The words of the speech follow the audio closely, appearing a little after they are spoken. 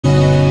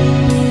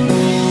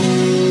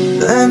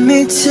Let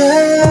me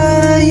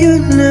tell you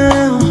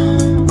now,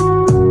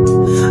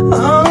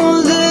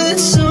 all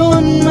that's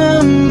on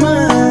my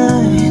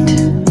mind.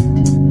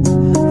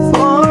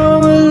 For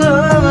a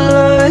love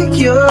like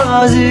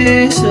yours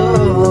is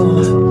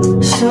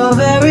so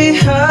very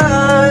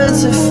hard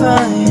to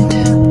find.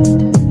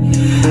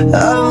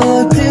 I've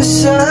looked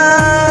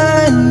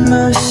inside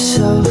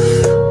myself,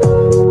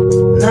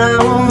 now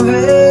I'm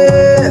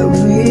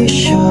very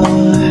sure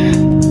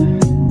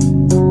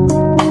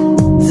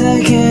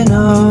there can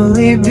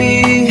only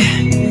be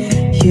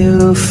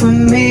you for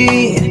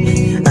me.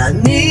 I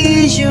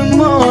need you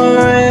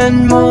more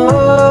and more.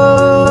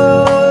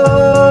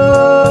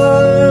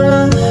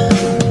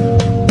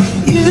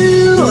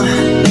 You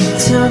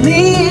tell me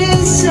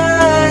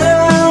inside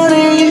out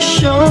and you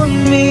show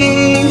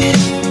me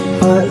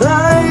what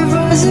life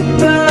was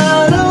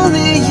about,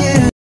 only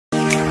you.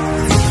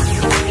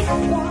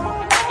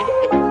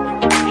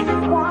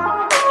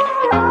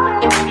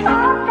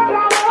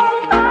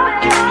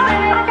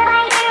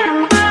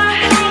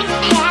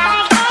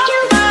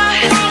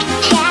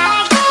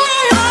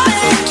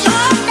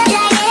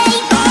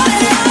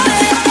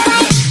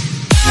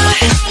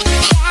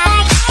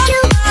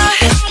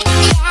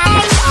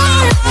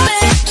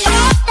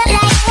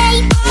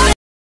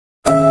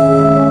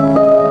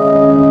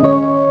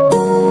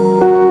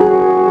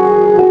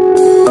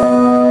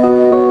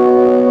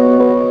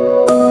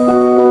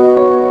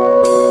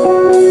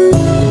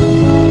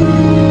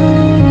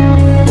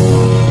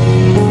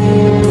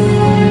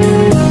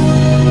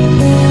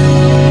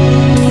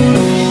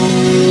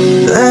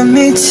 Let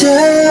me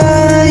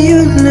tell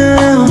you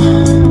now,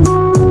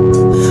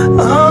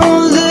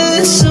 all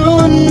that's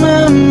on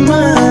my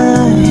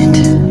mind.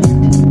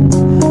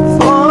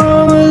 For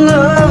a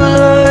love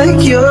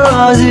like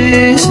yours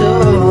is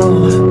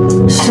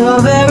so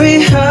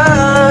very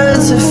hard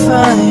to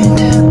find.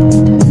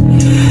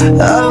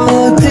 I've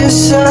looked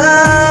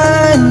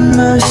inside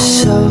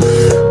myself,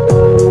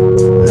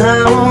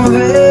 now I'm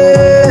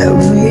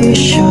very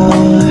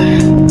sure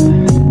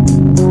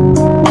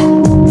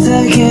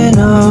there can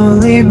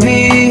only be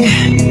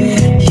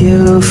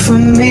you for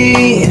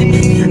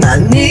me. I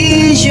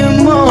need you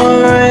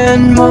more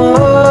and more.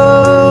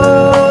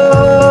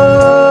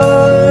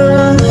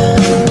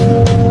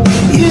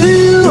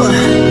 You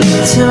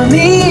tell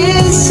me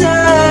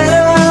inside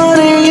out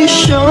and you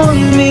show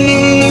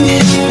me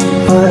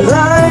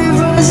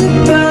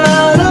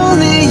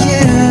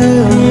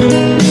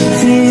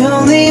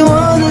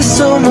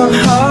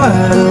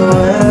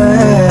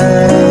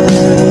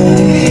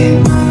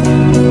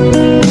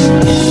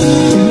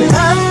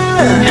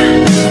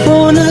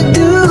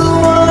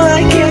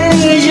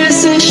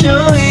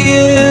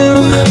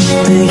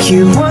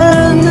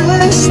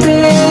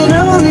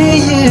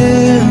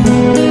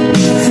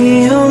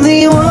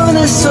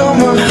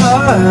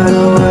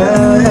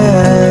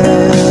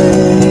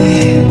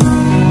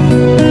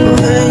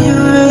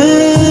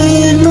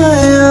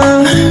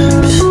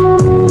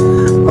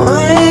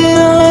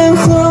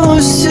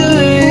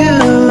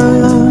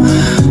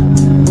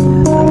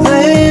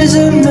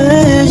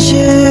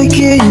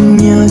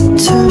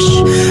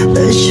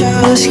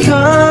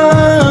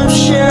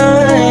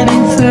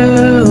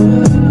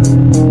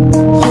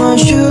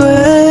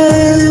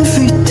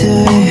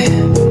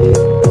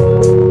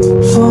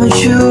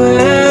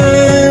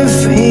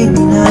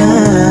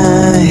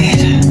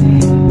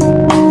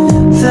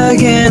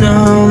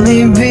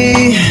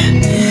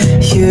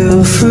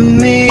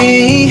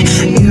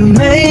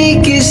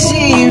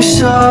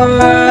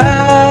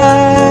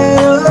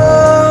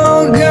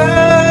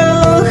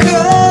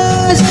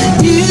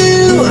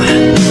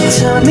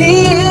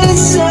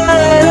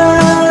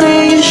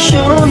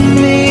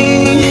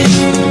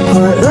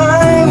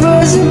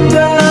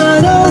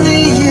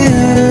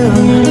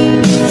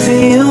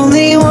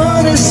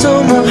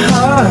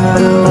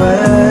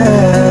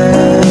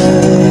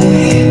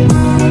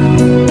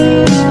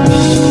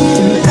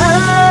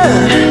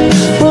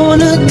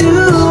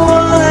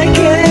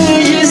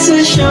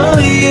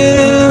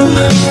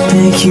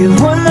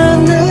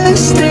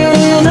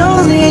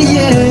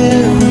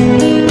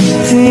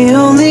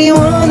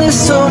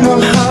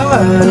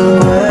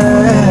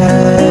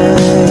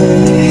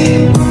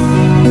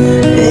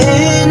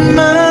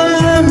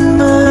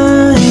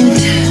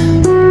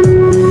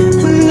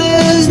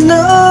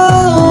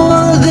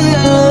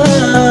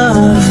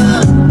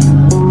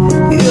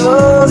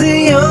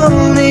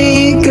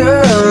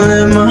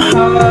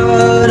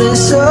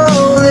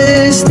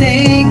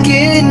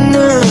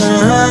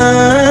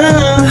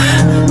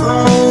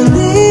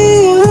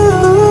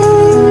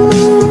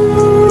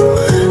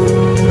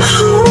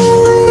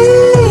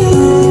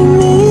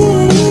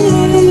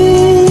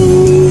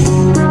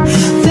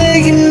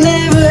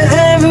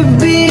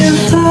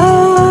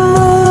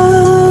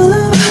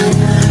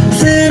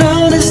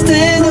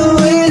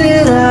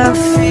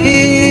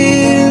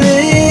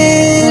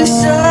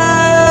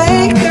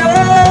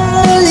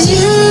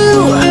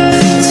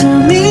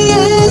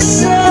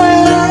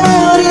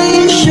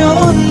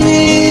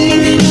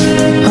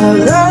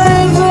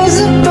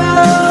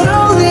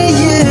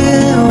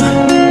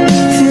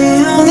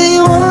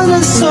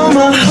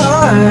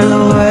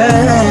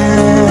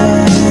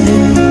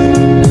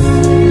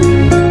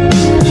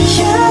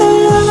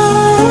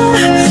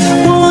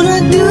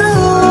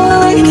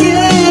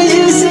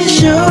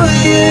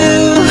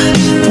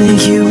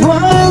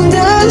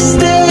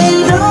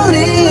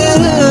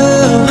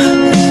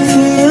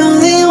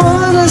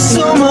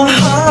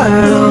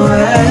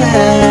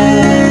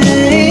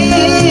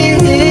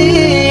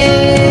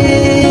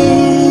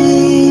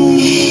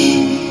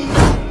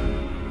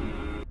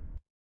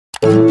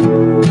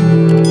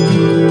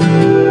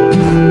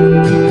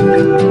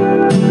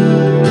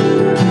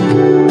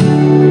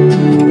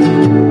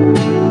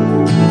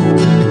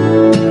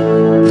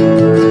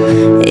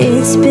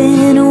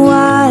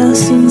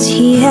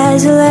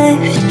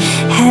left,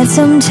 had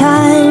some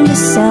time to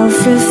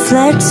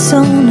self-reflect.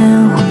 So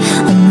now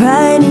I'm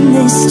writing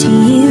this to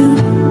you.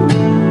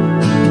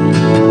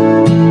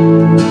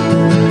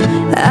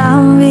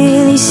 I'm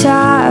really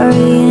sorry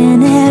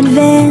in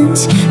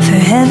advance for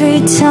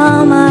every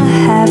time I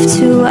have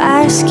to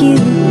ask you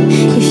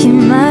if you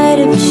might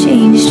have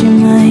changed your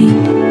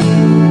mind.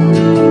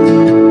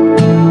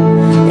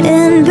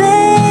 And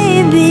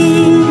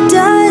baby,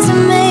 does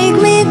it make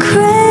me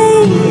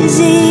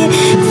crazy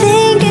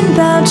thinking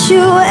about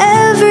you